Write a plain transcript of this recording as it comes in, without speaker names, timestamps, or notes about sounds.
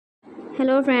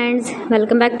Hello friends,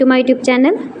 welcome back to my YouTube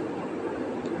channel.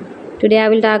 Today I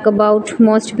will talk about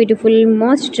most beautiful,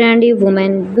 most trendy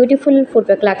women beautiful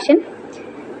footwear collection.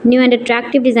 New and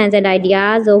attractive designs and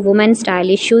ideas of women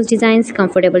stylish shoes designs,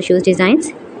 comfortable shoes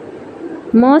designs.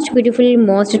 Most beautiful,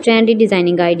 most trendy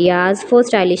designing ideas for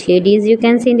stylish ladies you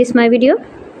can see in this my video.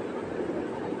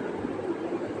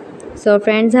 So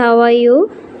friends, how are you?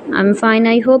 I'm fine.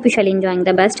 I hope you shall enjoying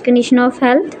the best condition of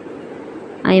health.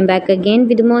 I am back again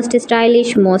with the most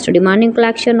stylish, most demanding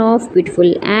collection of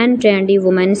beautiful and trendy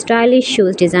women stylish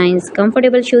shoes designs,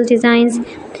 comfortable shoes designs,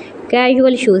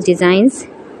 casual shoes designs.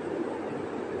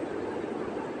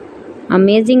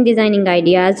 Amazing designing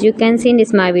ideas you can see in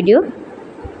this my video.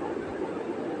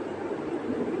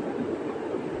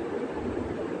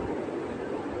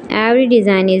 Every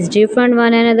design is different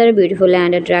one another, beautiful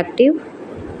and attractive.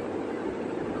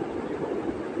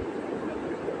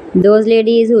 Those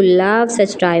ladies who love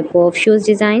such type of shoes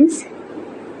designs.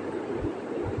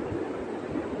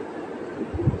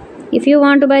 If you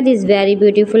want to buy these very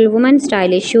beautiful women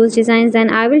stylish shoes designs, then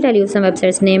I will tell you some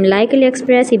websites name like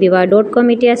AliExpress, eBay.com,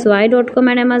 ETSY.com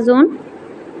and Amazon.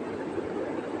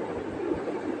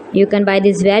 You can buy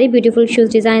these very beautiful shoes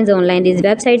designs online these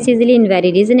websites easily in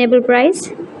very reasonable price.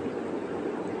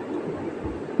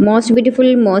 Most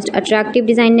beautiful, most attractive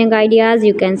designing ideas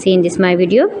you can see in this my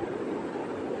video.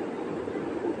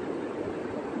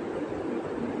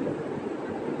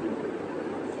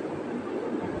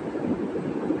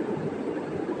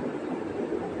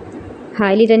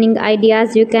 Highly running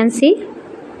ideas you can see.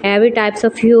 Every types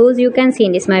of shoes you can see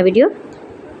in this my video.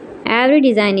 Every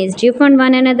design is different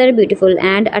one another, beautiful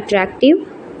and attractive.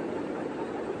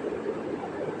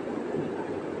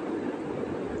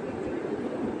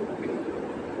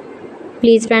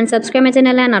 Please friends, subscribe my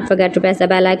channel and not forget to press the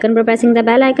bell icon. By pressing the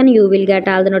bell icon you will get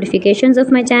all the notifications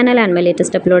of my channel and my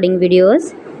latest uploading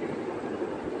videos.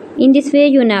 In this way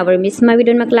you never miss my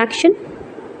video in my collection.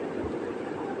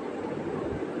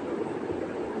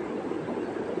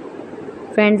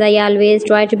 Friends, I always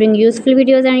try to bring useful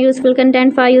videos and useful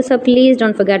content for you, so please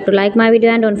don't forget to like my video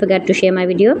and don't forget to share my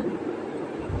video.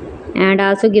 And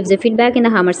also give the feedback in the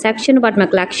comment section about my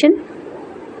collection.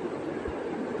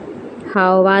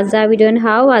 How was the video and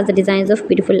how was the designs of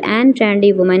beautiful and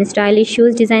trendy women stylish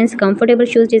shoes designs, comfortable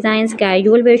shoes designs,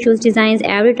 casual wear shoes designs,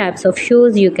 every types of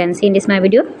shoes you can see in this my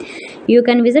video. You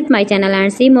can visit my channel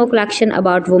and see more collection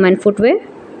about women footwear.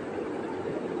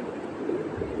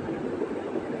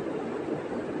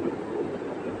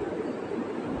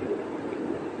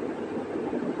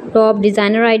 Top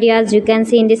designer ideas you can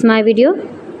see in this my video.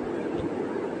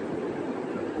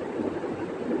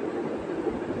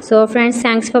 So friends,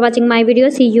 thanks for watching my video.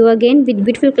 See you again with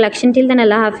beautiful collection. Till then,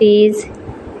 Allah Hafiz.